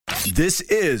This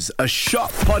is a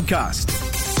Shock podcast.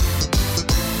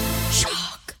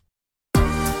 Shock.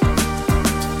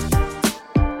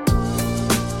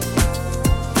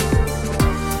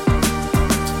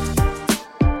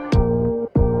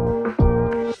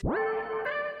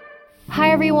 Hi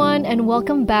everyone, and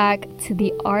welcome back to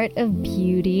The Art of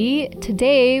Beauty.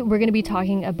 Today we're going to be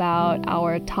talking about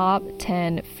our top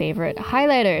 10 favorite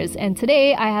highlighters, and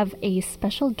today I have a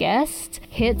special guest,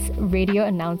 Hitz radio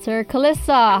announcer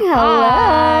Calista. Hello.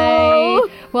 Hi.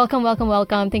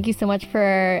 Welcome. Thank you so much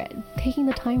for taking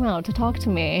the time out to talk to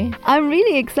me. I'm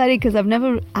really excited because I've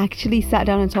never actually sat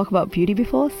down and talked about beauty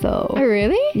before, so... Oh,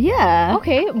 really? Yeah.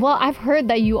 Okay, well, I've heard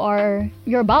that you're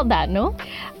about that, no?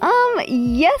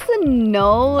 Yes and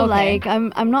no. Okay. Like,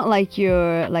 I'm not like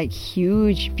your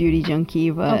huge beauty junkie,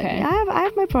 but Okay. yeah, I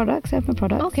have my products.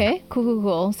 Okay,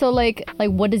 cool. So like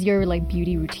what does your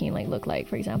beauty routine look like,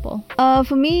 for example?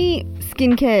 For me,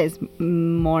 skincare is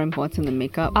more important than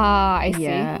makeup. I see.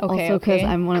 Yeah. Okay, also because okay.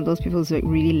 I'm one of those people who's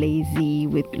really lazy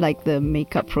with the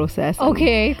makeup process. and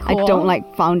Okay, cool. I don't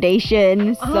like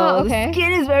foundation, so okay. the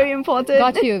skin is very important.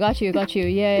 Got you.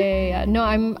 Yeah. No,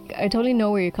 I totally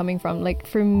know where you're coming from. Like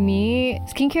for me,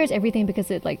 skincare is everything because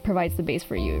it provides the base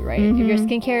for you, right? If your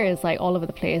skincare is all over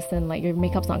the place, then your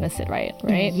makeup's not gonna sit right?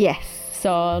 Yes.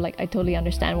 So I totally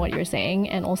understand what you're saying.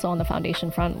 And also on the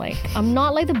foundation front, I'm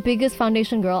not the biggest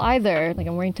foundation girl either.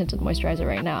 I'm wearing tinted moisturizer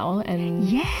right now, and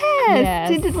Yes.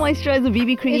 Tinted moisturizer,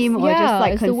 BB cream, or just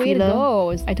it's concealer. the way to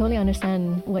go. I totally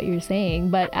understand what you're saying,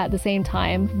 but at the same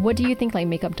time, what do you think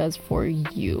makeup does for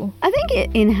you? I think it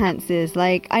enhances.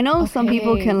 I know some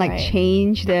people can right.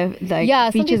 change their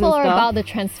Some features people and are stuff. about the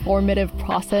transformative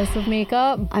process of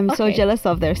makeup. I'm so Okay. jealous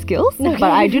of their skills, but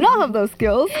I do not have those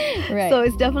skills. Right. So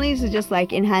it's definitely to just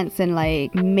enhance and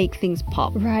make things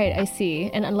pop. Right, I see.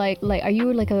 And are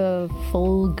you a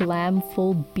full glam,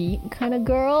 full beat kind of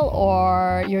girl,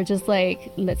 or you're just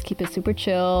let's keep it super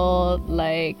chill,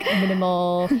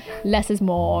 minimal, less is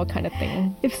more kind of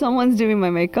thing? If someone's doing my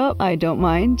makeup, I don't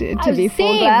mind to be full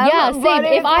Same, glam. yeah, but same.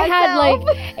 If I had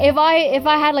myself- if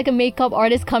I had a makeup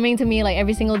artist coming to me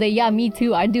every single day, yeah, me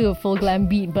too. I'd do a full glam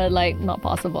beat, but not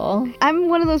possible. I'm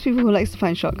one of those people who likes to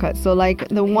find shortcuts. So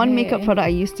the one Okay. makeup product I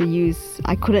used to use,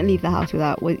 I couldn't leave the house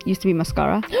without, used to be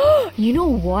mascara. You know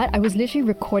what? I was literally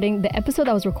recording the episode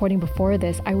I was recording before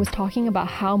this. I was talking about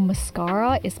how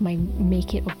mascara is my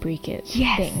make it or break it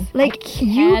thing.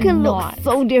 You can look cannot.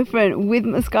 so different with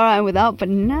mascara and without, but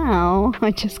now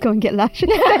I just go and get lash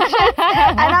extensions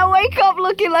and I wake up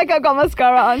looking like I got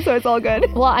mascara on, so it's all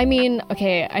good. Well, I mean,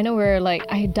 okay, I know we're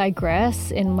I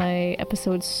digress in my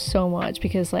episodes so much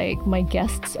because my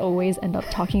guests always end up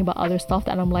talking about other stuff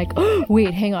that I'm like, oh,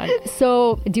 wait, hang on.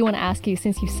 So I do want to ask you,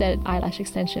 since you said eyelash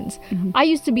extensions, I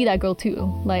used to be that girl too.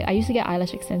 I used to get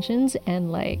eyelash extensions,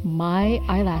 and my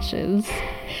eyelashes,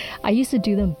 I used to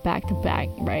do them back to back,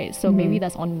 right? So maybe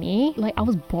that's on me. I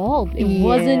was bald. It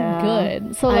wasn't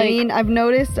good. So I mean, I've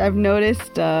noticed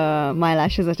my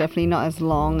lashes are definitely not as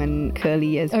long and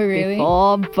curly as really?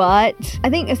 before, but I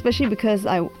think especially because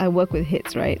I work with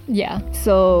Hitz, right? yeah.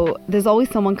 So there's always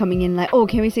someone coming in oh,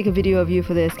 can we take a video of you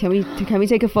for this? Can we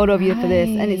take a photo of you for this?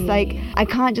 And it's I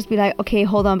can't just be okay,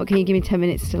 hold on, but can you give me 10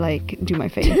 minutes to do my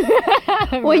face?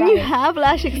 When you have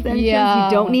lash extensions, Yeah.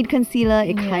 you don't need concealer.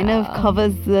 It kind of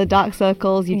covers the dark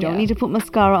circles. You don't need to put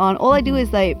mascara on. All I do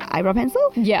is eyebrow pencil,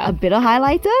 Yeah. a bit of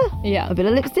highlighter, Yeah. a bit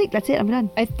of lipstick. That's it. I'm done.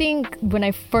 I think when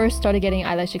I first started getting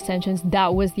eyelash extensions,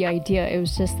 that was the idea. It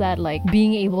was just that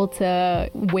being able to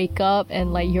wake up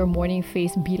and your morning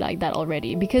face be like that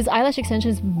already, because eyelash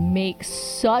extensions make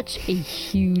such a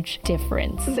huge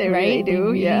difference. They right? really do, They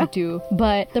really yeah. do.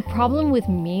 But the problem with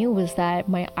me was that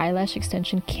my eyelash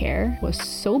extension care was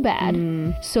so bad,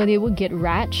 so they would get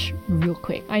ratch real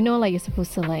quick. I know you're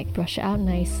supposed to brush it out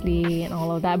nicely and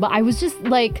all of that, but I was just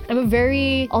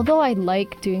although I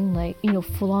like doing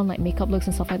full on makeup looks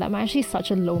and stuff like that, I'm actually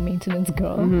such a low maintenance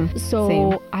girl. So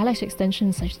Same. eyelash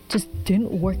extensions just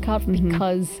didn't work out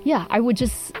because I would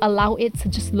just allow it to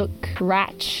just look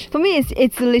ratch. For me,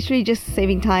 it's literally just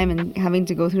saving time and having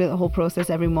to go through the whole process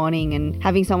every morning and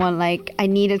having someone I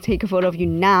need to take a photo of you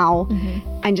now,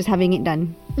 and just having it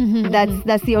done.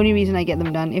 That's the only reason I get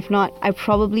them done. If not, I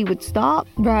probably would stop.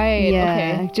 Right. Yeah.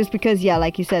 Okay. Just because,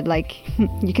 like you said,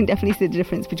 you can definitely see the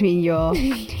difference between your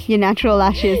natural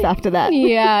lashes after that.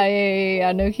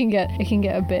 Yeah. No, it can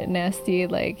get a bit nasty,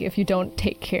 if you don't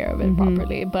take care of it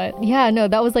properly. But yeah, no,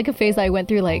 that was a phase I went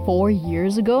through 4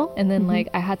 years ago, and then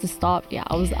I had to stop. Yeah,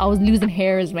 I was losing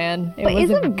hairs, man. It But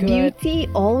wasn't isn't good. beauty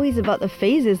always about the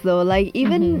phases though?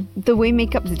 Even the way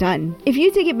makeup's done. If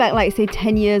you take it back, say 10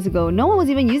 10 years ago, no one was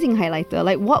even using highlighter.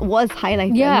 Like, what was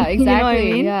highlighter? Yeah, exactly. You know what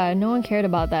I mean? Yeah, no one cared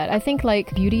about that. I think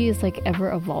like beauty is like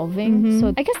ever evolving.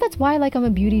 So I guess that's why like I'm a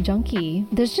beauty junkie.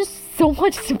 There's just so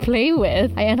much to play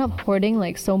with. I end up hoarding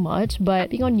like so much, but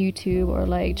being on YouTube or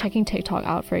like checking TikTok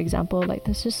out, for example, like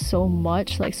there's just so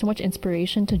much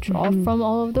inspiration to draw from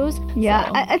all of those. Yeah,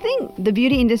 So- I think the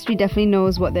beauty industry definitely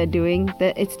knows what they're doing.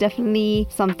 That it's definitely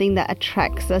something that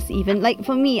attracts us. Even like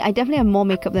for me, I definitely have more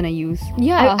makeup than I use.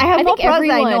 Yeah, I have more think products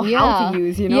that I know everyone, how to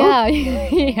use. You know. Yeah,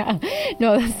 yeah.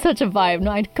 No, that's such a vibe.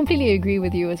 No, I completely agree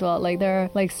with you as well. Like there are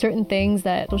like certain things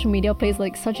that social media plays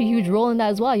like such a huge role in that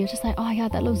as well. You're just like, oh yeah,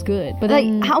 that looks good. But Like,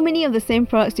 then, how many of the same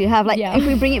products do you have? Like, Yeah. if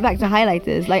we bring it back to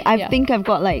highlighters, like, I Yeah. think I've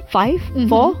got like 5,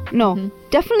 4? No.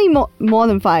 Definitely more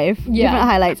than 5 different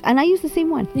highlights, and I use the same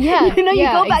one. Yeah, you know, you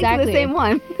yeah, go back to exactly. the same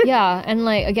one. yeah, and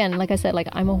like again, like I said, like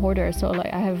I'm a hoarder, so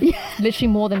like I have literally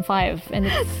more than 5, and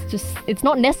it's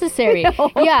not necessary.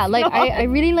 No, yeah, it's like not. I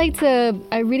really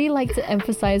like to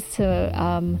emphasize to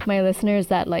my listeners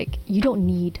that like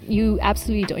you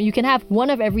absolutely don't. You can have one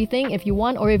of everything if you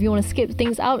want, or if you want to skip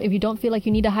things out. If you don't feel like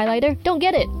you need a highlighter, don't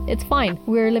get it. It's fine.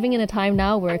 We're living in a time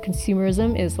now where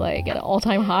consumerism is like at an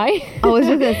all-time high. I was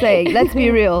just gonna say, let's be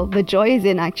real. The joy is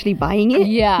in actually buying it,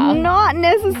 Yeah. not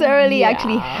necessarily Yeah.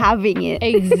 actually having it.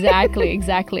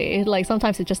 Exactly. Like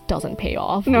sometimes it just doesn't pay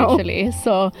off, No. actually.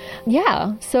 So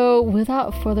yeah. So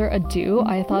without further ado,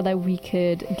 I thought that we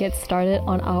could get started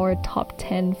on our top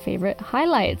 10 favorite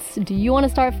highlights. Do you want to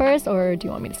start first, or do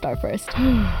you want me to start first?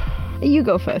 You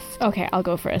go first. Okay, I'll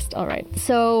go first. All right.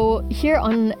 So here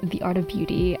on The Art of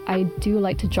Beauty, I do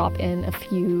like to drop in a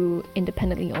few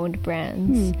independently owned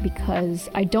brands because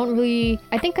I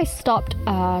think I stopped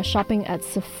shopping at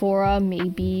Sephora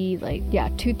maybe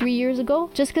 2-3 years ago,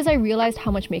 just because I realized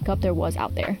how much makeup there was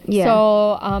out there. Yeah.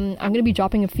 So I'm going to be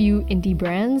dropping a few indie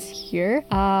brands here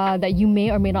that you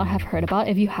may or may not have heard about.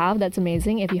 If you have, that's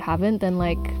amazing. If you haven't, then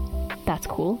that's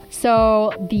cool.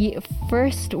 So the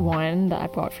first one that I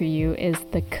brought for you is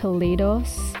the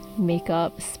Kaleidos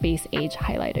Makeup Space Age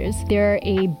Highlighters. They're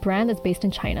a brand that's based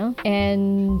in China,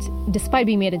 and despite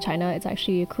being made in China, it's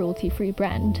actually a cruelty-free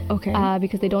brand. Okay.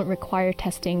 Because they don't require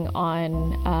testing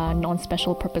on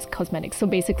non-special purpose cosmetics. So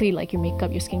basically, like your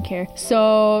makeup, your skincare.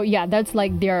 So yeah, that's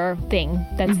like their thing.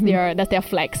 That's their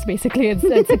flex. Basically,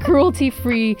 it's a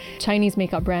cruelty-free Chinese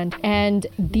makeup brand. And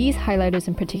these highlighters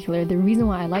in particular, the reason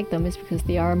why I like them is because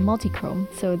they are multi-chrome,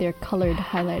 so they're colored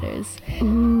highlighters.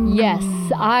 Ooh. Yes,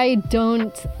 I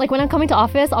don't like when I'm coming to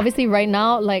office. Obviously, right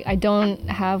now, like I don't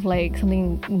have like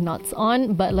something nuts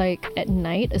on, but like at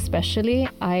night, especially,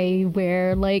 I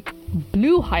wear like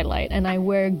blue highlight and I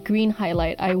wear green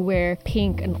highlight. I wear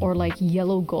pink or like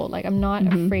yellow gold. Like I'm not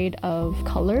afraid of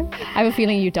color. I have a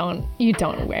feeling you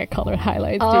don't wear colored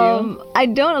highlights, do you? I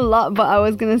don't a lot, but I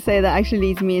was gonna say that actually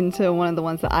leads me into one of the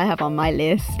ones that I have on my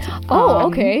list. Oh,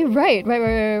 okay, right.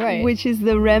 Which is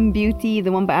the Rem Beauty,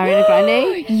 the one by Ariana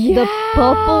Grande. Yeah, The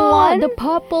purple one. The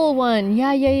purple one.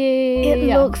 Yeah. It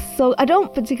looks so... I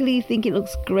don't particularly think it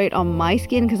looks great on my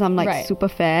skin because I'm like Right. super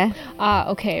fair.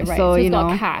 Okay, right. So, So it's you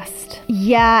got know. cast.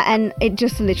 Yeah, and it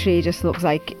just literally just looks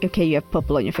like, okay, you have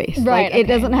purple on your face. Right, Like, it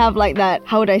okay. doesn't have like that,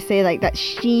 how would I say, like that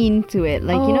sheen to it.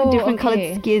 Like, you know, Oh, different okay.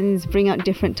 colored skins bring out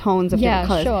different tones of Yeah,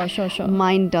 different colors. sure.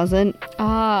 Mine doesn't.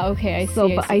 Okay, I see. So,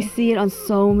 but I see it on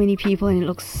so many people and it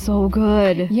looks so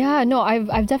good. Yeah, no,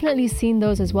 I've definitely seen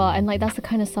those as well, and like that's the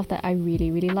kind of stuff that I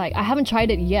really like. I haven't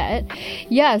tried it yet.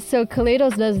 Yeah, so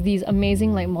Kaleidos does these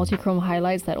amazing like multi-chrome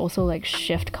highlights that also like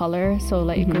shift color. So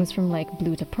like it goes from like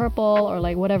blue to purple or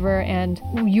like whatever. And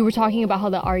you were talking about how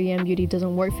the REM Beauty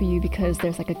doesn't work for you because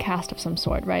there's like a cast of some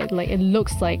sort, right? Like it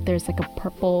looks like there's like a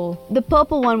purple. The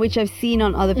purple one, which I've seen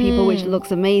on other people, which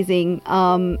looks amazing,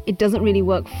 it doesn't really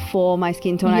work for my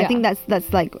skin tone. I Yeah. think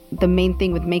that's like the main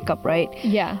thing with makeup, right?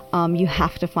 Yeah. You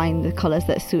have to find the colors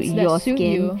that suit That your suit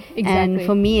skin. you. And Exactly.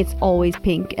 for me, it's always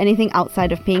pink. Anything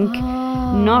outside of pink,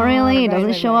 not really. It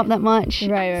doesn't show up that much.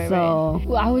 Right. So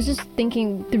Well, I was just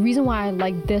thinking the reason why I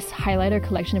like this highlighter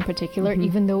collection in particular,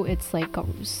 even though it's like got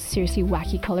seriously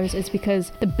wacky colors, is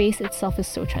because the base itself is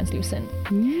so translucent.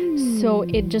 So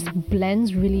it just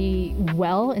blends really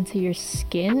well into your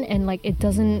skin, and like it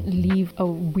doesn't leave a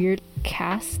weird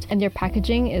cast, and their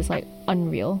packaging is like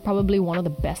unreal, probably one of the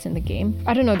best in the game.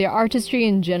 I don't know, their artistry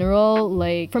in general,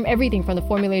 like from everything from the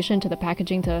formulation to the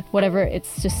packaging to whatever,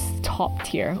 it's just top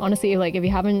tier. Honestly, like if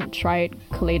you haven't tried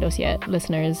Kaleidos yet,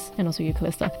 listeners, and also you,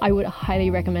 Calista, I would highly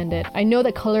recommend it. I know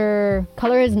that color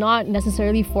is not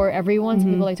necessarily for everyone.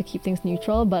 Some people like to keep things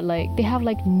neutral, but like they have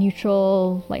like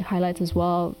neutral like highlights as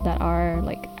well that are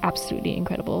like absolutely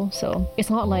incredible. So it's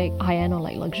not like high-end or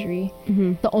like luxury.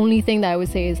 The only thing that I would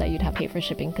say is that you'd have to pay for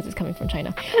shipping because it's coming from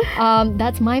China.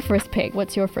 That's my first pick.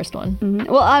 What's your first one?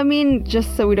 Well, I mean,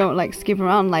 just so we don't like skip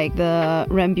around, like the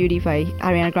Rem Beauty by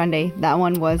Ariana Grande, that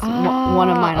one was one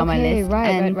of mine on my list.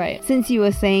 Right. Since you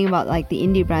were saying about like the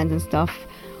indie brands and stuff,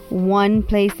 one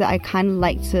place that I kind of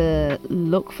like to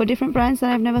look for different brands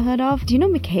that I've never heard of. Do you know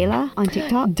Michaela on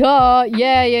TikTok? Duh.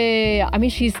 Yeah. I mean,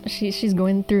 she's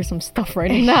going through some stuff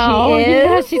right now. She is?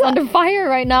 Yeah, she's under fire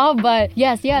right now. But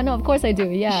yes, no, of course I do.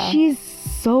 Yeah. She's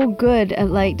so good at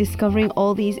like discovering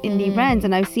all these indie brands,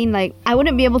 and I've seen like, I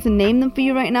wouldn't be able to name them for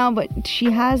you right now, but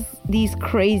she has these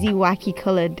crazy wacky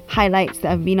colored highlights that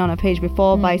have been on her page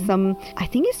before by some, I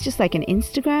think it's just like an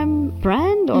Instagram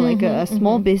brand or like a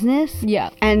small business. Yeah.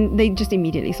 And they just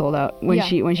immediately sold out when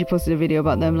she posted a video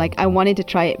about them. Like, I wanted to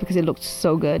try it because it looked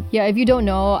so good. Yeah, if you don't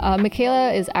know,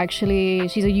 Michaela is actually,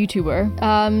 she's a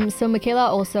YouTuber. So Michaela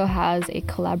also has a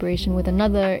collaboration with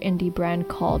another indie brand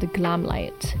called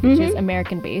Glamlight, which is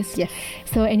American based. Yes.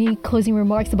 So any closing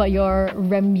remarks about your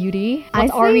Rem Beauty?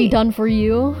 What's already done for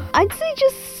you? I'd say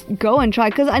just go and try,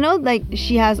 because I know like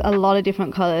she has a lot of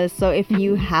different colors, so if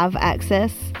you have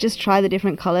access, just try the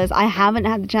different colors. I haven't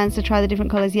had the chance to try the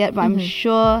different colors yet, but I'm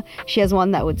sure she has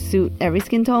one that would suit every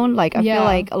skin tone. Like, I feel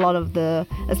like a lot of the,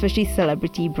 especially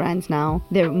celebrity brands now,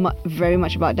 they're very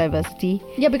much about diversity.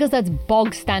 Yeah, because that's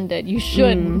bog standard. You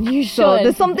should. So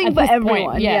there's something for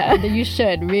everyone. Yeah, you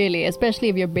should, really, especially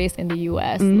if you're based in the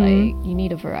US. Like, you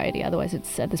need a variety, otherwise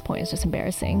it's, at this point, it's just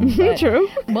embarrassing. True.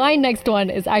 My next one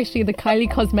is actually the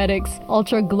Kylie Cosmetics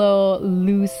Ultra Glow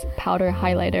Loose Powder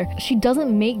Highlighter. She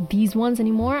doesn't make these ones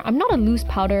anymore. I'm not a loose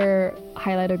powder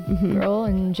highlighter girl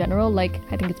in general. Like,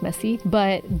 I think it's messy,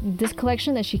 but this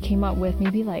collection that she came out with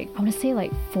maybe like, I want to say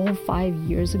like 4 or 5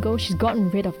 years ago, she's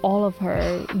gotten rid of all of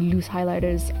her loose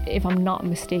highlighters, if I'm not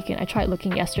mistaken. I tried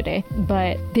looking yesterday,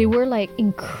 but they were like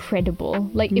incredible.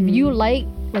 Like, if you like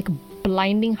a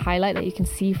blinding highlight that you can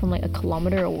see from like a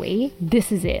kilometer away,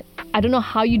 this is it. I don't know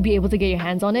how you'd be able to get your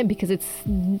hands on it because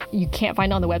you can't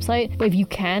find it on the website, but if you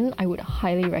can, I would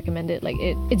highly recommend it. Like,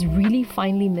 it's really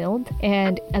finely milled,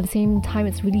 and at the same time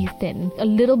it's really thin. A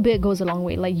little bit goes a long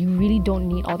way. Like, you really don't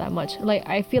need all that much. Like,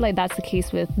 I feel like that's the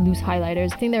case with loose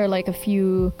highlighters. I think there are like a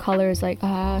few colors like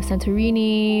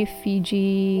Santorini,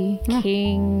 Fiji,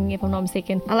 King, if I'm not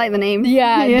mistaken. I like the names.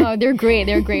 No, they're great.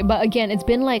 But again, it's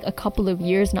been like a couple of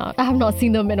years now. I have not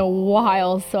seen them in a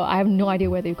while, so I have no idea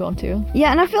where they've gone to.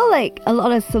 Yeah, and I feel like a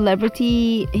lot of it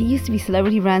used to be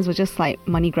celebrity brands were just like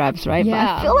money grabs, right?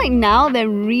 Yeah. But I feel like now they're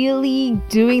really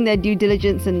doing their due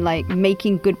diligence and like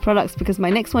making good products, because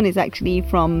my next one is actually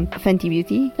from Fenty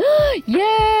Beauty.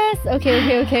 Yes!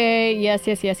 Okay. Yes.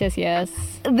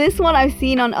 This one I've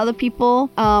seen on other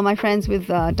people, my friends with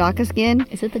darker skin.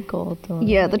 Is it the gold one?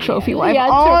 Yeah, the trophy wife. Yeah,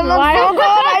 oh, it trophy looks wife. so good.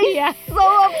 I'm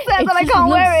so upset that I can't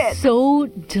wear it. So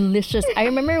delicious. I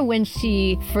remember when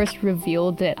she first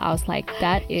revealed it, I was like,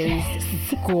 that is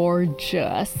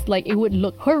gorgeous. Like, it would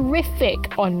look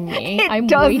horrific on me. I'm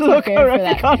way too fair for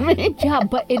that. On me. Yeah,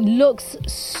 but it looks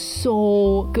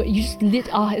so good. You just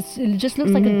it just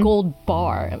looks like a gold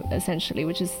bar, essentially,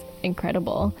 which is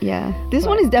incredible. Yeah, this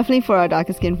one is definitely for our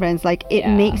darker skin friends. Like, it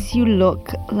makes you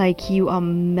look like you are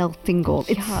melting gold.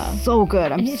 It's so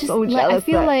good. I'm so jealous. I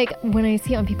feel like when I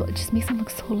see it on people, it just makes them look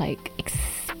so like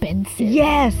expensive.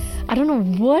 Yes. I don't know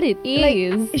what it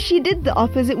is. Like, she did the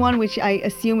opposite one, which I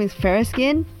assume is fairer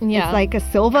skin. Yeah. It's like a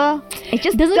silver. It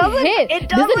just doesn't hit. It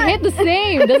doesn't hit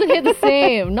the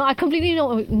same. No, I completely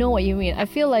know what you mean. I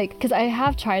feel like, because I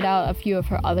have tried out a few of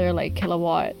her other like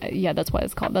kilowatt. Yeah, that's what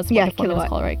it's called. That's what the formula is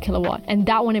called, right? Kilowatt. And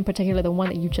that one in particular, the one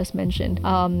that you just mentioned,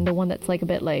 the one that's like a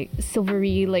bit like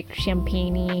silvery, like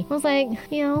champagne-y. I was like,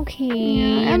 yeah, okay.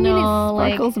 Yeah, I mean, it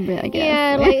sparkles a bit, I guess.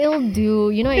 Yeah, like, it'll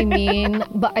do. You know what I mean?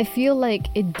 But I feel like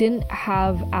it didn't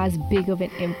have as big of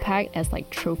an impact as like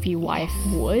Trophy Wife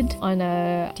would on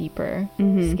a deeper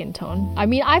skin tone. I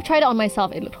mean, I've tried it on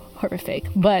myself. It looked horrific,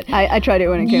 but I tried it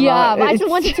when it came out. Yeah, but I just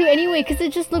wanted to anyway because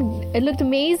it looked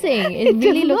amazing. It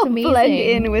really looked amazing. Blend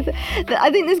in with.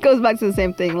 I think this goes back to the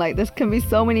same thing. Like, there can be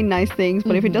so many nice things,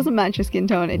 but if it doesn't match your skin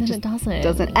tone, it just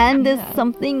doesn't. And there's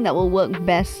something that will work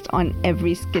best on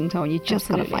every skin tone. You just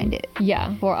gotta find it.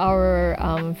 Yeah, for our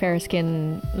fairer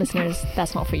skin listeners,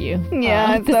 that's not for you.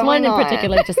 Yeah, this one in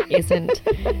particular just isn't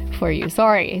for you.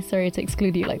 Sorry to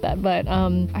exclude you like that. But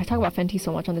I talk about Fenty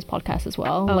so much on this podcast as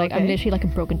well. I'm literally like a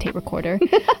broken tape tape recorder.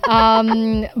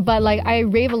 But like I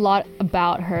rave a lot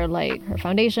about her, like her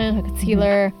foundation, her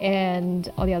concealer,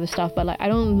 and all the other stuff. But like I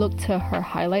don't look to her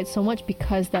highlights so much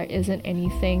because there isn't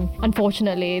anything,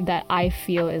 unfortunately, that I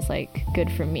feel is like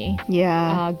good for me.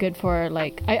 Yeah. Good for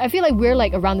like I feel like we're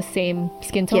like around the same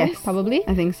skin tone, Yes, probably.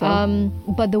 I think so.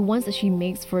 But the ones that she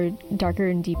makes for darker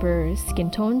and deeper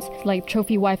skin tones, like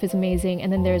Trophy Wife is amazing,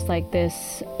 and then there's like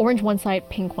this orange one side,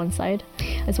 pink one side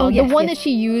as well. Oh, yes, the one yes. that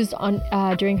she used on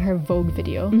during her Vogue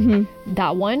video,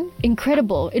 that one,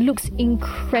 incredible. It looks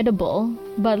incredible,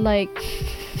 but like,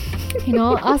 you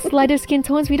know, us lighter skin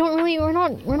tones, we're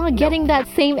not getting that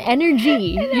same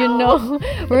energy, you know.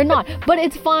 We're not, but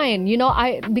it's fine, you know,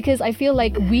 because I feel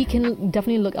like we can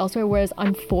definitely look elsewhere, whereas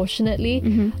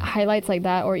unfortunately highlights like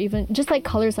that, or even just like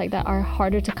colors like that, are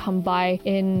harder to come by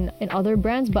in other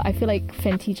brands. But I feel like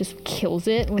Fenty just kills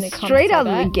it when it comes Straight to out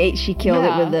that. of the gate, she killed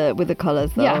it with the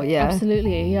colors, though. Yeah,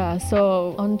 absolutely. Yeah.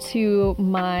 So on to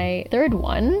my third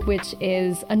one, which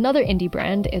is another indie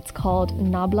brand. It's called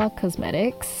Nabla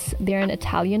Cosmetics. They're an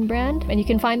Italian brand, and you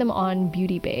can find them on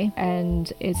Beauty Bay,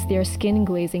 and it's their skin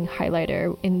glazing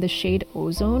highlighter in the shade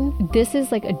Ozone. This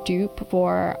is like a dupe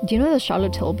for, do you know the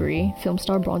Charlotte Tilbury Film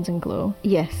Star Bronze and Glow?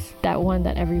 Yes. That one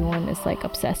that everyone is like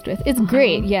obsessed with. It's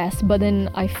great, yes, but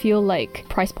then I feel like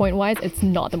price point wise, it's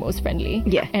not the most friendly.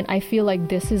 Yeah. And I feel like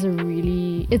this is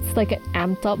it's like an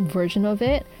amped up version of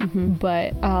it,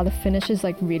 but the finish is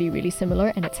like really, really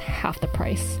similar, and it's half the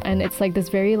price. And it's like this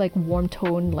very like warm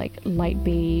tone, like light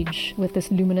beige with this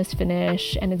luminous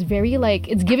finish, and it's very like,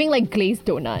 it's giving like glazed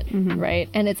donut, right?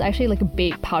 And it's actually like a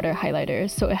baked powder highlighter,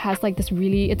 so it has like this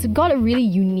it's got a really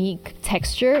unique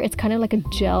texture. It's kind of like a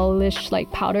gelish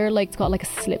like powder, like it's got like a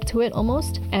slip to it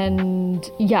almost. And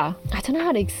yeah, I don't know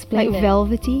how to explain Like it.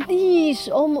 velvety? Yeesh,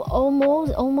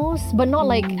 almost, but not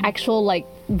like actual like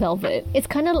velvet. It's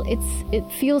kind of, it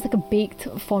feels like a baked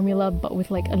formula, but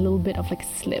with like a little bit of like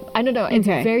a slip. I don't know. It's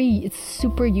it's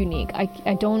super unique.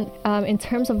 I don't, in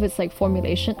terms of its like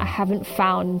formulation, I haven't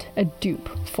found a dupe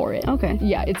for it. Okay.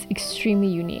 Yeah, it's extremely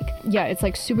unique. Yeah, it's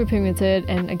like super pigmented,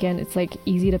 and again, it's like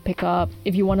easy to pick up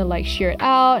if you want to like sheer it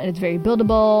out, and it's very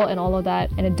buildable and all of that,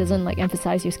 and it doesn't like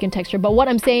emphasize your skin texture. But what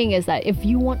I'm saying is that if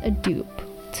you want a dupe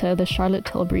to the Charlotte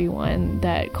Tilbury one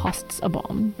that costs a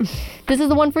bomb, this is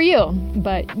the one for you.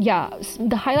 But yeah,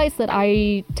 the highlights that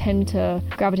I tend to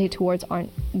gravitate towards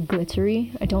aren't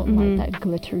glittery. I don't like that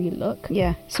glittery look.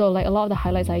 Yeah. So like a lot of the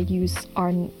highlights I use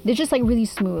they're just like really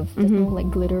smooth. There's no like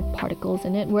glitter particles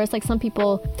in it. Whereas like some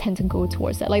people tend to go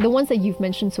towards that. Like the ones that you've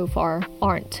mentioned so far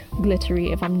aren't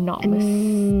glittery, if I'm not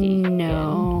mistaken.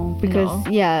 No, because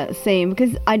yeah, same.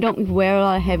 Because I don't wear a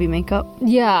lot of heavy makeup.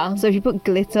 Yeah. So if you put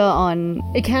glitter on,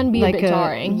 it can be like a bit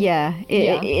jarring.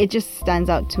 It just stands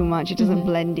out too much. It doesn't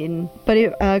blend in.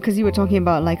 But because you were talking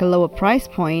about like a lower price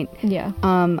point,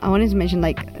 I wanted to mention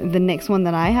like the next one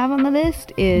that I have on the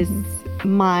list is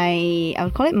I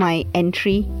would call it my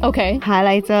entry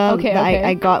highlighter that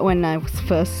I got when I was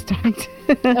first starting to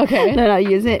learn how to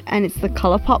use it, and it's the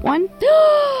ColourPop one.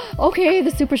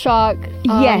 The Super Shock.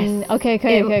 Yes. Okay.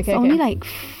 It's only like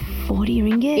 40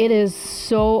 ringgit. It is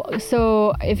so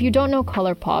if you don't know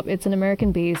ColourPop, it's an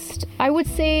American based, I would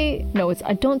say,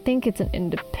 I don't think it's an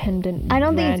independent I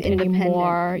don't think brand it's independent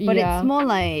anymore. But it's more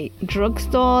like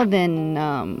drugstore than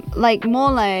like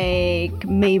more like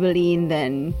Maybelline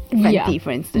than Fenty,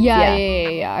 for instance.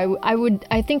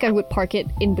 I think I would park it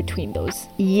in between those.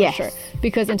 Yes. For sure.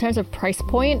 Because in terms of price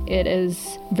point, it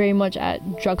is very much at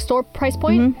drugstore price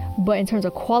point, but in terms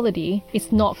of quality,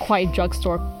 it's not quite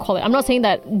drugstore quality. I'm not saying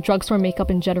that drugstore makeup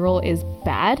in general is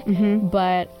bad,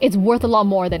 but it's worth a lot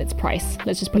more than its price.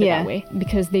 Let's just put it that way,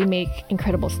 because they make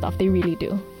incredible stuff. They really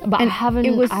do. But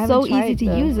it was so easy to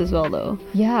use as well, though.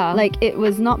 Yeah. Like it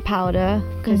was not powder,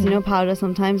 because you know powder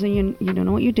sometimes when you don't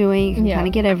know what you're doing, you can kind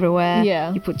of get everywhere.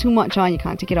 Yeah. You put too much on, you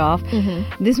can't take it off.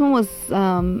 This one was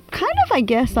kind of, I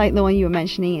guess, like the one you were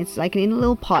mentioning. It's like in a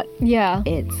little pot. Yeah.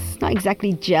 It's not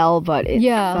exactly gel, but it's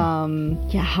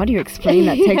how do you explain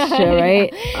that texture,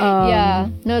 right?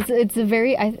 No, it's a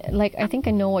very I think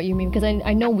I know what you mean, because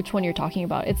I know which one you're talking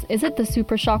about. Is it the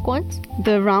Super Shock one?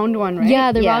 The round one, right?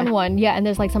 Yeah, the round one. Yeah, and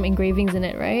there's like some engravings in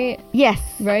it, right? Yes.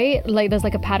 Right? Like there's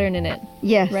like a pattern in it.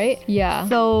 Yes. Right? Yeah.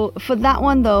 So for that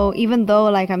one though, even though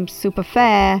like I'm super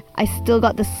fair, I still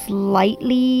got the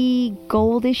slightly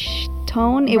goldish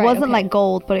tone. It Right, wasn't okay. like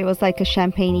gold, but it was like a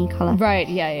champagne-y color. Right,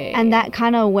 yeah. And that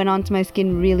kind of went onto my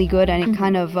skin really good, and it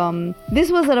kind of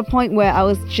this was at a point where I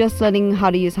was just learning how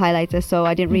to use highlighter, so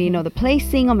I didn't really know the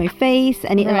placing on my face,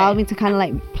 and it Right. allowed me to kind of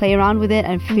like play around with it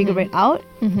and figure it out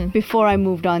before I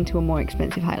moved on to a more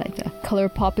expensive highlighter.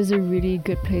 ColourPop is a really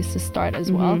good place to start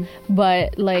as well.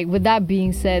 But like with that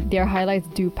being said, their highlights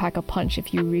do pack a punch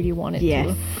if you really wanted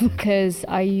Yes. to. Because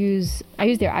I use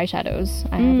their eyeshadows.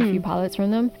 I have a few palettes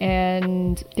from them,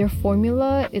 and their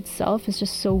formula itself is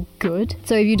just so good.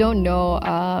 So if you don't know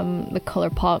the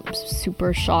ColourPop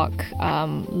Super Shock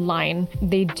line,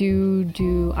 they do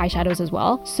eyeshadows as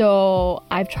well. So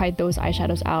I've tried those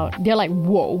eyeshadows out. They're like,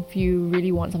 whoa, if you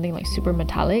really want something like super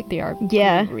metallic, they are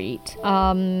great.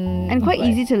 And quite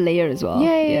easy to layer as well.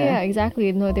 Yeah,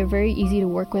 exactly. No, they're very easy to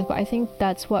work with, but I think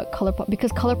that's what ColourPop,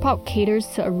 because ColourPop caters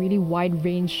to a really wide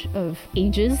range of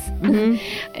ages.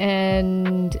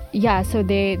 And yeah, so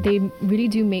they really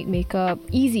do make makeup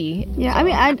easy. Yeah, So- I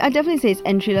mean, I definitely say it's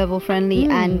entry-level friendly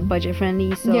and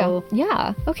budget-friendly, so...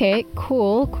 Yeah. Okay,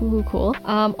 cool.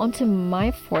 Onto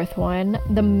my fourth one,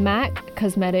 the MAC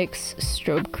Cosmetics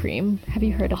Strobe Cream. Have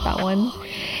you heard of that one?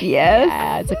 Yes.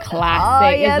 Yeah, it's a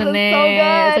classic, yeah, isn't that's it? so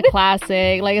good. It's a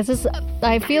classic. Like, it's just,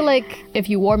 I feel like if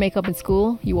you wore makeup in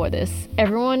school, you wore this.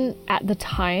 Everyone at the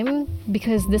time,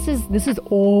 because this is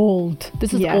old.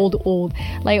 This is Yeah. old.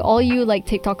 Like, all you like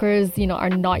TikTokers, are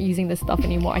not using this stuff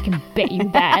anymore. I can bet you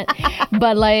that.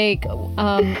 But like,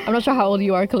 I'm not sure how old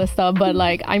you are, Calista, but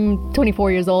like, I'm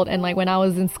 24 years old, and like when I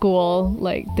was in school,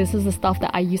 like this is the stuff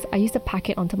that I used to pack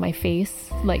it onto my face,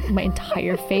 like my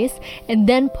entire face, and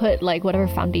then put like whatever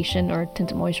foundation or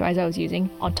tinted moisturizer I was using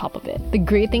on top of it. The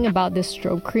great thing about this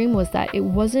strobe cream was that it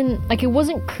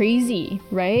wasn't crazy,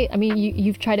 right? I mean,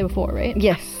 you've tried it before, right?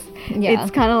 Yes. Yeah. It's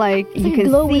kind of like you like can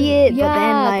glowing- see it, yeah, but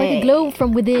then like... it's like a glow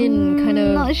from within kind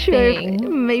of not sure.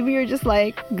 thing. Maybe you're just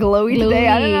like glowy today.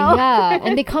 I don't know. Yeah,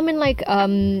 and they come in like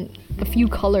a few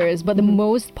colors, but the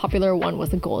most popular one was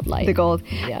the gold light. The gold.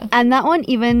 Yeah. And that one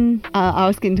even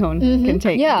our skin tone can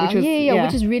take. Yeah, which was,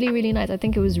 which is really, really nice. I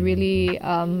think it was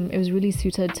really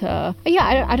suited to.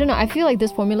 Yeah, I don't know. I feel like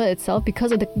this formula itself,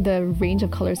 because of the range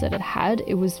of colors that it had,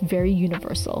 it was very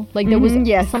universal. Like there was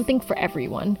something for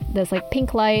everyone. There's like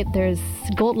pink light, there's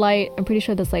gold light. I'm pretty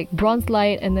sure there's like bronze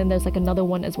light, and then there's like another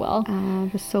one as well.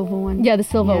 the silver one. Yeah, the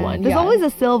silver one. There's yeah. always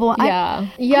a silver one. Yeah,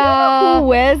 I don't know who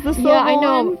wears the silver Yeah, I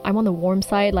know. one. I'm on the warm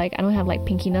side. Like I don't have like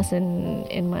pinkiness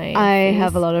in my. I face.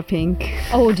 have a lot of pink.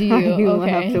 Oh, do you? I Okay.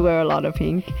 have to wear a lot of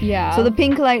pink. Yeah. So the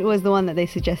pink light was the one that they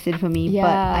suggested for me, but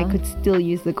Yeah. I could still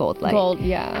use the gold light. gold.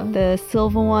 Yeah. The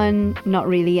silver one, not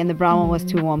really, and the brown one was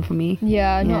too warm for me.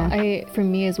 Yeah, no, Yeah. for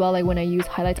me as well, like when I use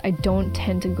highlights, I don't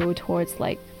tend to go towards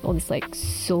like all these like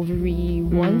silvery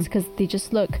ones, because they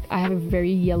just look, I have a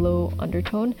very yellow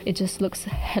undertone. It just looks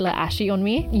hella ashy on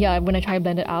me. Yeah, when I try to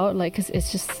blend it out, like, because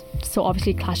it's just so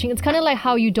obviously clashing. It's kind of like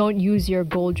how you don't use your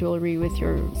gold jewelry with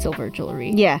your silver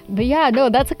jewelry. Yeah. But yeah, no,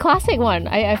 that's a classic one.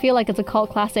 I feel like it's a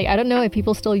cult classic. I don't know if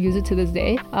people still use it to this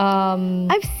day.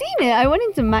 I've seen it. I went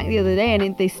into MAC the other day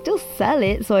and they still sell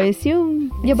it, so I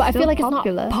assume Yeah, but I still feel like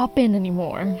popular. it's not poppin'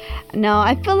 anymore. No,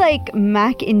 I feel like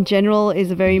MAC in general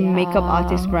is a very Yeah. makeup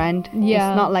artist brand. Yeah.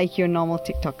 It's not like your normal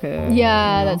TikToker.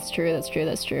 Yeah, you know? that's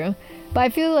true. But I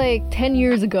feel like 10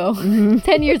 years ago,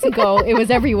 10 years ago, it was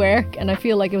everywhere. And I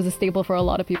feel like it was a staple for a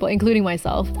lot of people, including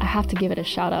myself. I have to give it a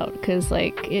shout out because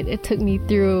like it took me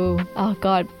through, oh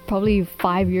God, probably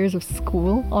 5 years of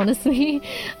school, honestly.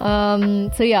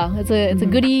 So yeah, it's a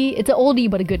goodie. It's an oldie,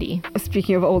 but a goodie.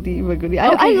 Speaking of oldie but goodie,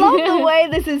 I love the way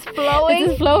this is flowing.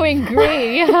 This is flowing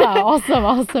great. Yeah,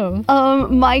 awesome.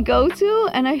 My go-to,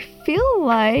 and I feel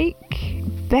like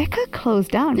Becca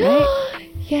closed down, right?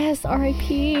 Yes,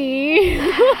 R.I.P.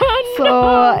 So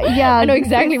yeah, I know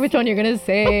exactly which one you're gonna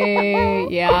say.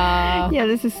 Yeah. Yeah,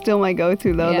 this is still my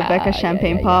go-to though, the Becca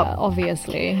Champagne Pop. Yeah.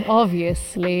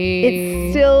 Obviously.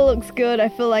 It still looks good. I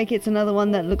feel like it's another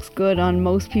one that looks good on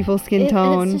most people's skin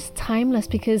tone. And it's just timeless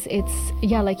because it's,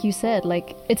 like you said,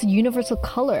 like it's a universal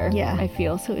color. Yeah. I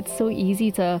feel so it's so easy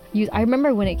to use. I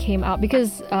remember when it came out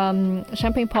because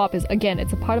Champagne Pop is, again,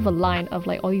 it's a part of a line of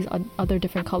like all these other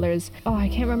different colors. Oh, I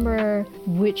can't remember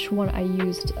which one I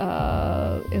used.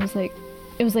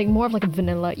 It was like more of like a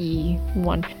vanilla-y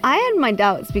one. I had my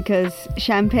doubts because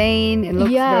champagne, it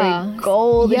looks Yeah. very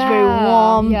gold, it's very Yeah.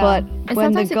 warm, Yeah. but And when the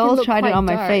sometimes it can girls look tried it quite on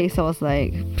my dark. face, I was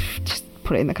like, just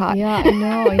put it in the cart. Yeah,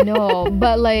 I know.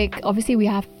 But like, obviously, we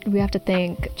have to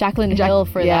thank Jacqueline Hill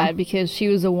for that, because she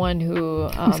was the one who.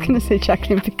 I was gonna say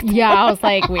Jacqueline Victor. Yeah, I was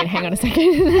like, wait, hang on a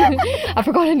second. I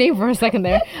forgot her name for a second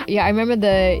there. Yeah, I remember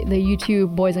the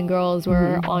YouTube boys and girls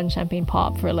were on Champagne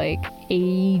Pop for like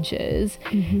ages,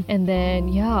 and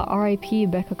then R.I.P.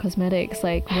 Becca Cosmetics.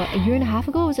 Like what, a year and a half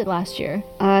ago? Was it last year?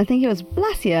 I think it was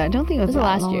last year. I don't think it was that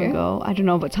last long year ago. I don't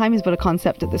know, but time is but a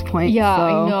concept at this point. Yeah, so.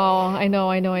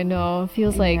 I know.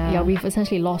 Feels like we've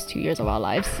essentially lost 2 years of our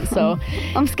lives. So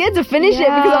I'm scared to finish it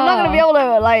because I'm not gonna be able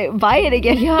to like buy it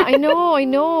again. Yeah, I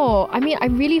know. I mean, I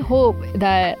really hope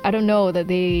that, I don't know, that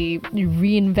they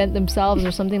reinvent themselves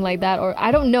or something like that, or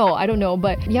I don't know.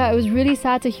 But yeah, it was really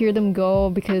sad to hear them go,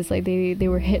 because like they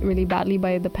were hit really badly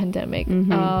by the pandemic.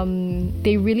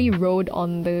 They really rode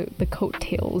on the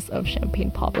coattails of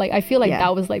Champagne Pop. Like I feel like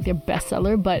that was like their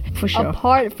bestseller, but for sure,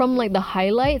 apart from like the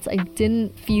highlights, I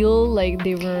didn't feel like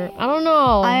they were, I don't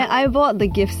know. I bought the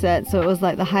gift set, so it was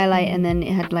like the highlight, and then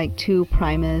it had like 2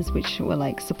 primers which were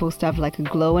like supposed to have like a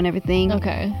glow and everything.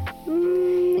 Okay.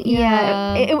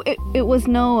 It was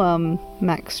no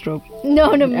MAC strobe.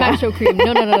 No, MAC strobe cream.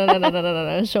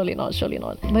 No. Surely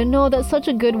not. But no, that's such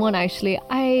a good one actually.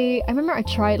 I remember I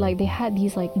tried, like they had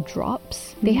these like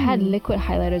drops. They had liquid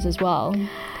highlighters as well.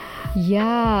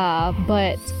 Yeah,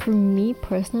 but for me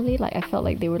personally, like I felt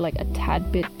like they were like a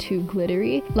tad bit too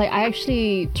glittery. Like I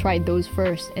actually tried those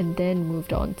first and then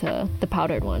moved on to the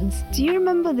powdered ones. Do you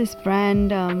remember this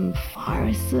brand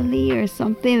Farsali or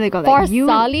something? They got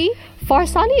Farsali?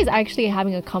 Farsali is actually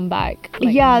having a comeback.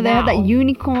 Like, they now. had that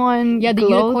unicorn. Yeah, the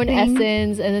glow unicorn thing.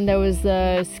 essence, and then there was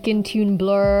the Skin Tune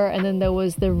Blur, and then there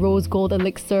was the Rose Gold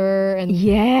Elixir, and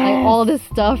like, all this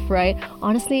stuff, right?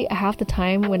 Honestly, half the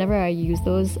time, whenever I use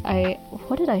those,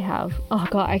 what did I have? Oh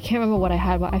god, I can't remember what I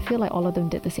had, but I feel like all of them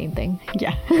did the same thing.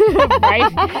 Yeah.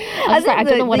 Right? I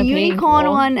don't know what the I'm paying unicorn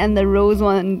for. one and the rose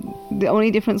one, the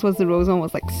only difference was the rose one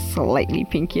was like slightly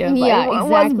pinkier. Yeah, it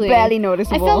exactly. was barely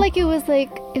noticeable. I felt like it was like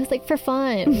for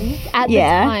fun at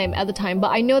the time. But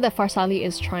I know that Farsali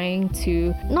is trying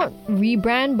to not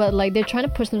rebrand, but like they're trying to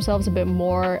push themselves a bit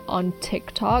more on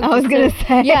TikTok. I was gonna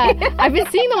say. Yeah, I've been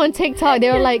seeing them on TikTok. They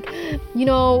were like, you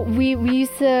know, we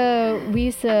used to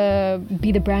be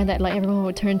the brand that like everyone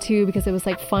would turn to because it was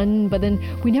like fun, but then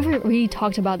we never really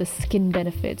talked about the skin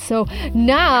benefits. So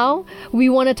now we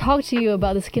want to talk to you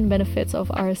about the skin benefits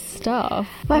of our stuff.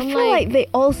 But I feel like they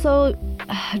also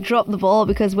dropped the ball,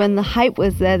 because when the hype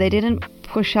was there, they didn't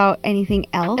push out anything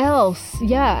else.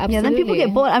 Yeah, absolutely. Yeah, then people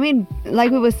get bored. I mean,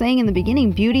 like we were saying in the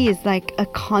beginning, beauty is like a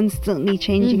constantly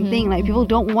changing thing. Like people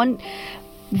don't want.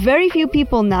 Very few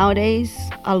people nowadays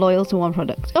are loyal to one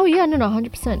product. Oh yeah, no,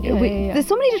 100%. Yeah. There's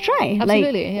so many to try.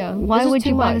 Absolutely, like, yeah. Why would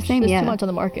you buy the same? There's too much on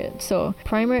the market. So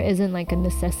primer isn't like a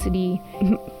necessity.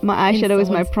 My eyeshadow is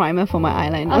my primer for my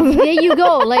eyeliner. There you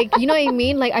go. Like, you know what I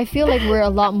mean? Like, I feel like we're a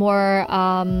lot more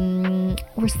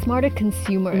we're smarter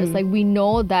consumers. Like, we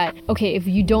know that, okay, if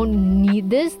you don't need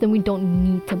this, then we don't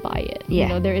need to buy it. Yeah. You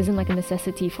know, there isn't like a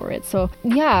necessity for it. So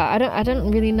yeah, I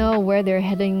don't really know where they're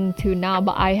heading to now,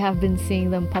 but I have been seeing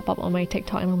them pop up on my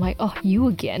TikTok, and I'm like, oh, you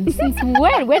again? Since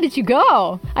when? Where did you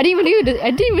go? I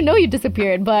didn't even know you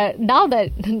disappeared. But now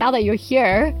that you're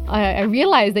here, I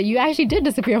realized that you actually did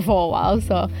disappear for a while.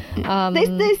 So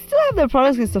they still have their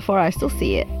products in Sephora. I still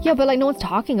see it. Yeah, but like no one's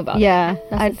talking about it. Yeah,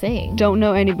 that's the thing. Don't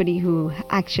know anybody who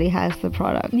actually has the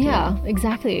product. Yeah,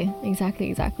 exactly.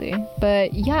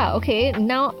 But yeah, okay.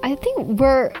 Now I think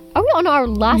are we on our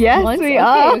last ones? Yes, we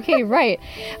are. Okay, right.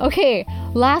 Okay,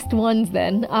 last ones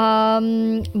then.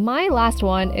 My last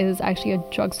one is actually a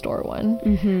drugstore one.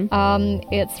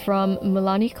 It's from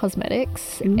Milani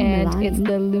Cosmetics, and Milani. it's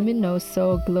the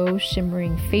Luminoso Glow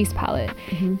Shimmering Face Palette.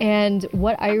 And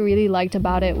what I really liked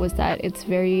about it was that it's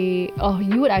very,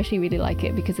 you would actually really like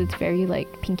it because it's very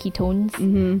like pinky tones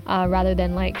rather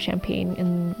than like champagne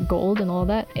and gold and all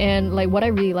that. And like what I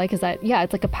really like is that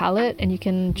it's like a palette and you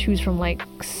can choose from like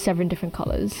 7 different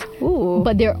colors. Ooh.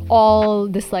 But they're all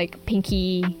this like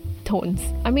pinky tones.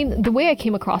 I mean, the way I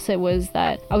came across it was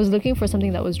that I was looking for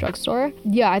something that was drugstore.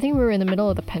 Yeah, I think we were in the middle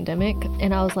of the pandemic,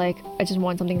 and I was like, I just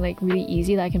want something like really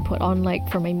easy that I can put on like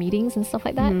for my meetings and stuff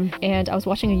like that. And I was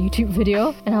watching a YouTube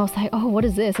video, and I was like, oh, what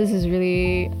is this? This is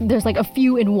really, there's like a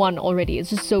few in one already. It's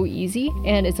just so easy,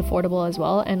 and it's affordable as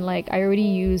well. And like, I already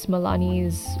use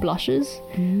Milani's blushes.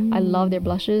 I love their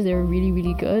blushes. They're really,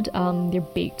 really good. They're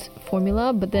baked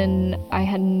formula, but then I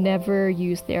had never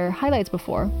used their highlights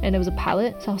before, and it was a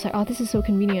palette, so I was like, oh, this is so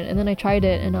convenient. And then I tried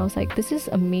it, and I was like, this is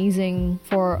amazing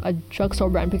for a drugstore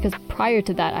brand, because prior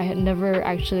to that I had never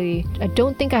actually, I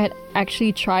don't think I had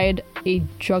actually tried a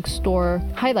drugstore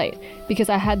highlight because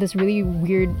I had this really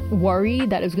weird worry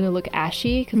that it was gonna look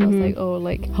ashy because I was like, oh,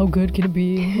 like how good can it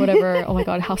be? Whatever. Oh my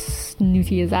god, how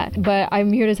snooty is that? But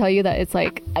I'm here to tell you that it's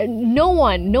like no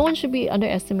one should be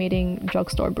underestimating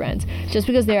drugstore brands just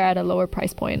because they're at a lower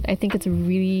price point. I think it's a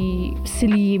really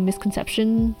silly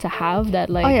misconception to have that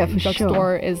like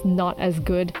drugstore is not as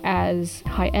good as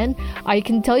high end. I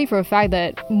can tell you for a fact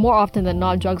that more often than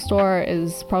not, drugstore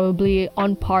is probably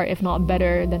on par, if not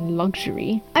better, than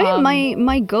luxury. I mean,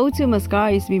 my go-to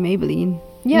mascara used to be Maybelline.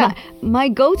 Yeah. My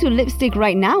go-to lipstick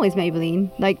right now is Maybelline.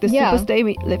 Like the Super Stay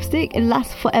lipstick. It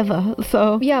lasts forever.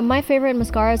 So yeah, my favorite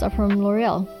mascaras are from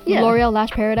L'Oreal. Yeah. L'Oreal Lash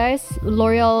Paradise,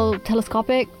 L'Oreal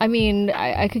Telescopic. I mean,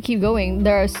 I could keep going.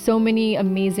 There are so many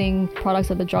amazing products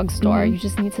at the drugstore. You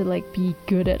just need to like be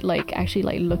good at like actually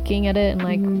like looking at it and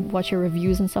like watch your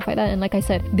reviews and stuff like that. And like I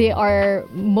said, they are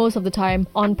most of the time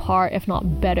on par, if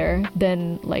not better,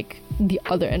 than like the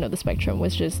other end of the spectrum,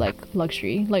 which is like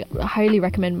luxury. Like I highly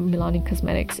recommend Milani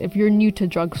Cosmetics. If you're new to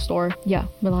drugstore, yeah,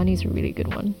 Milani's a really good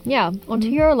one. Yeah, on to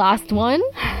your last one.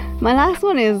 My last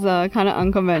one is kind of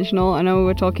unconventional. I know we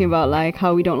were talking about like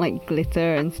how we don't like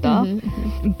glitter and stuff,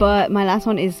 but my last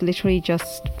one is literally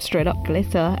just straight up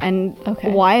glitter. And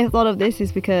why I thought of this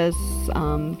is because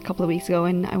a couple of weeks ago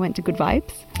when I went to Good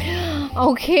Vibes,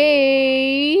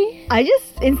 I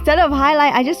just, instead of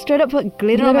highlight, I just straight up put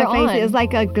glitter on my face. It was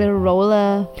like a glitter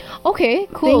roller. Okay,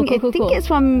 cool. I think it's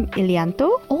from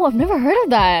Ilianto. Oh, I've never heard of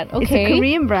that. Okay. It's a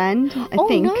Korean brand, I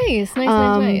think. Oh, nice.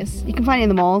 You can find it in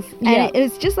the malls. And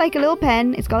it's just like a little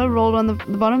pen. It's got a roller on the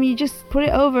bottom. You just put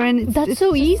it over and it's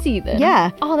so easy then.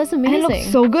 Yeah. Oh, that's amazing. And it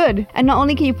looks so good. And not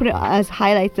only can you put it as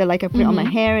highlighter, like I put it on my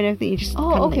hair and everything, you just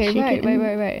shake it.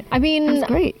 Right. I mean, that's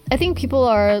great. I think people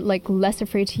are like less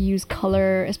afraid to use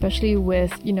color, especially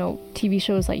with, you know, TV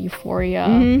shows like Euphoria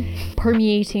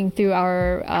permeating through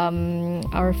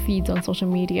our feeds on social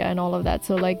media and all of that.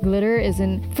 So like glitter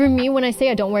isn't, for me, when I say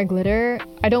I don't wear glitter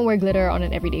on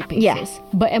an everyday basis. Yeah.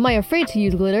 But am I afraid to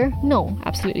use glitter? No,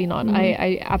 absolutely not.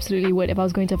 I absolutely would. If I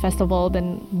was going to a festival,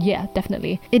 then yeah,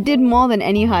 definitely. It did more than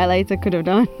any highlighter could have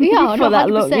done. Yeah, for that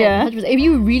 100%, look. Yeah. 100%. If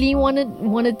you really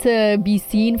wanted to be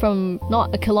seen from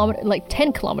not a kilometer, like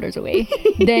 10 kilometers away,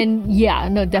 then yeah,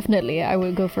 no, definitely I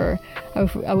would go for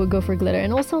glitter.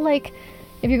 And also like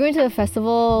if you're going to a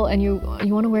festival and you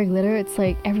want to wear glitter, it's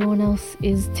like everyone else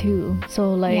is too.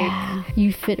 So like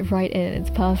you fit right in. It's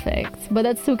perfect. But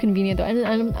that's so convenient though.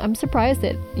 And I'm surprised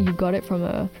that you got it from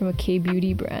a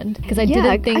K-beauty brand because I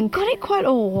didn't think I got it quite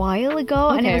a while ago,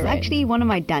 and it was actually one of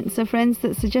my dancer friends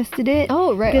that suggested it.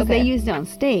 Oh right, because they used it on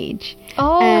stage.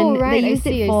 Oh and right, they used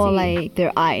it for like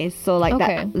their eyes. So like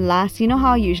that last, you know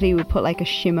how usually we put like a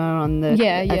shimmer on the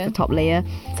as the top layer.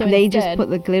 So they just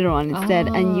put the glitter on instead,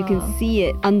 and you can see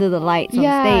it under the lights on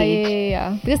stage.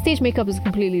 Yeah. Because stage makeup is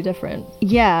completely different.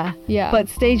 Yeah. But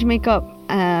stage makeup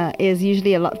is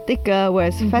usually a lot thicker,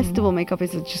 whereas festival makeup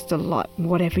is just a lot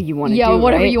whatever you want to do. Yeah,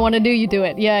 whatever right? you want to do, you do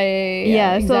it. Yeah.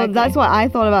 Exactly. So that's what I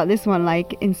thought about this one.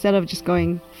 Like instead of just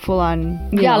going full on,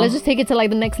 you know, let's just take it to like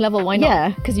the next level. Why not? Yeah,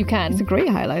 because you can. It's a great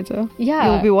highlighter.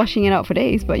 Yeah, you'll be washing it out for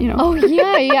days, but you know. Oh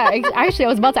yeah. Actually, I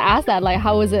was about to ask that. Like,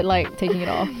 how was it like taking it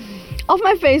off? Off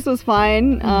my face was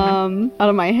fine. Out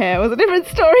of my hair was a different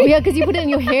story. Oh, yeah, because you put it in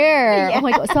your hair. Oh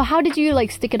my god. So how did you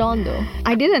like stick it on though?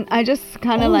 I didn't. I just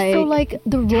kind of so like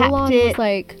the roll on was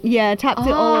like tapped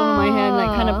it all over my hair and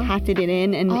like kind of patted it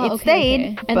in, and it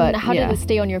stayed. And but, how did it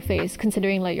stay on your face,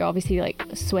 considering like you're obviously like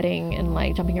sweating and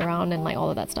like jumping around and like all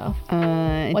of that stuff?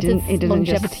 It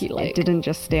didn't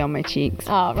just stay on my cheeks.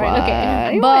 Oh right,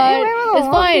 okay. But it's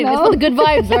fine. You know? It's for the good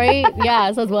vibes, right?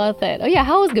 Yeah, so it's worth it. Oh yeah,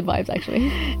 how was Good Vibes actually?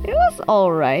 It was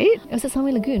alright. It was at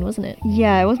Sunway Lagoon, wasn't it?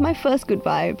 Yeah, it was my first Good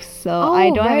Vibes, so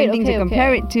I don't have anything to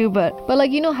compare it to, but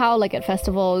like, you know how like at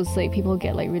festivals like people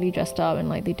get like really dressed up and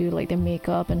like they do like their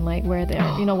makeup and like wear their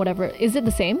you know whatever. Is it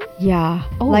the same? Yeah.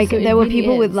 Like so there were really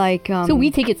people with like so we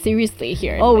take it seriously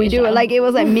here in we do it like it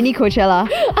was like mini Coachella.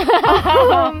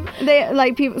 They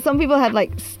like some people had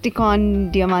like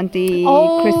stick-on diamante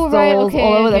crystals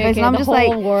all over their face, and I'm just like,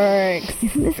 works.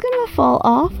 Isn't this gonna fall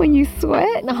off when you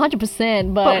sweat?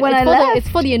 100%, but when I left, it's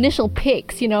for the initial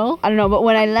pics, you know. I don't know, but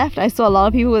when I left, I saw a lot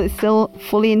of people with it still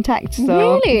fully intact. So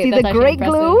really, it's either great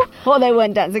glue or they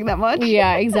weren't dancing that much.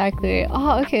 Yeah, exactly.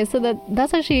 Oh, okay. So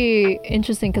that's actually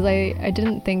interesting because I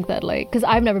didn't think that like, because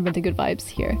I've never been to Good Vibes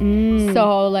here,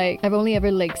 so like I've only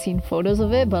ever like seen photos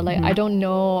of it, but like I don't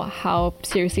know how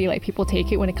seriously like people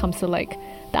take it when it comes to like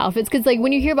the outfits, because like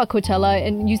when you hear about Coachella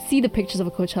and you see the pictures of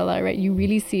a Coachella, right, you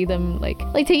really see them like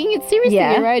taking it seriously,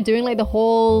 right, doing like the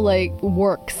whole like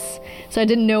works. So I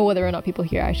didn't know whether or not people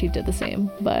here actually did the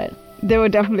same, but There were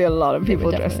definitely a lot of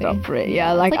people dressed up for it.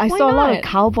 Yeah, like I saw a lot of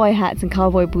cowboy hats and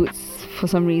cowboy boots for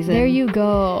some reason. There you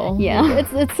go. Yeah.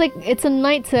 It's like it's a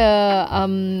night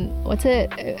to what's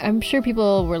it? I'm sure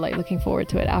people were like looking forward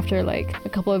to it after like a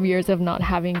couple of years of not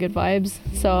having good vibes.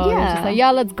 So it's just like,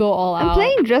 yeah, let's go all out. And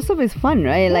playing dress up is fun,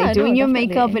 right? Yeah, like doing your definitely.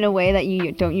 makeup in a way that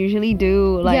you don't usually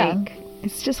do. Like Yeah.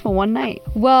 it's just for one night.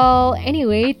 Well,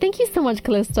 anyway, thank you so much,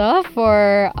 Calista,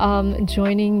 for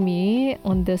joining me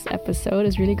on this episode.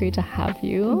 It's really great to have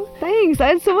you. Thanks. I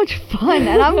had so much fun,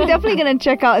 and I'm definitely gonna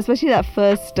check out, especially that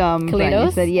first brand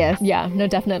you said. Yes. Yeah, no,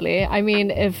 definitely. I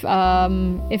mean, if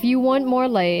you want more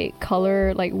like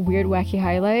color, like weird, wacky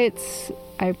highlights,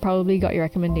 I probably got your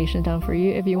recommendation down for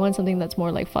you. If you want something that's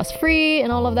more like fuss free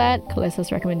and all of that,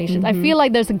 Calista's recommendations. I feel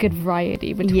like there's a good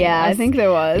variety between us. I think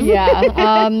there was.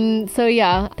 Yeah. So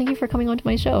yeah, thank you for coming on to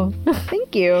my show.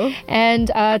 Thank you. And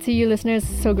to you listeners,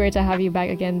 so great to have you back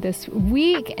again this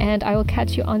week. And I will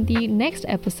catch you on the next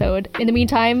episode. In the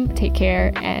meantime, take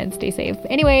care and stay safe.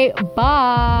 Anyway,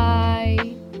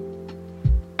 bye.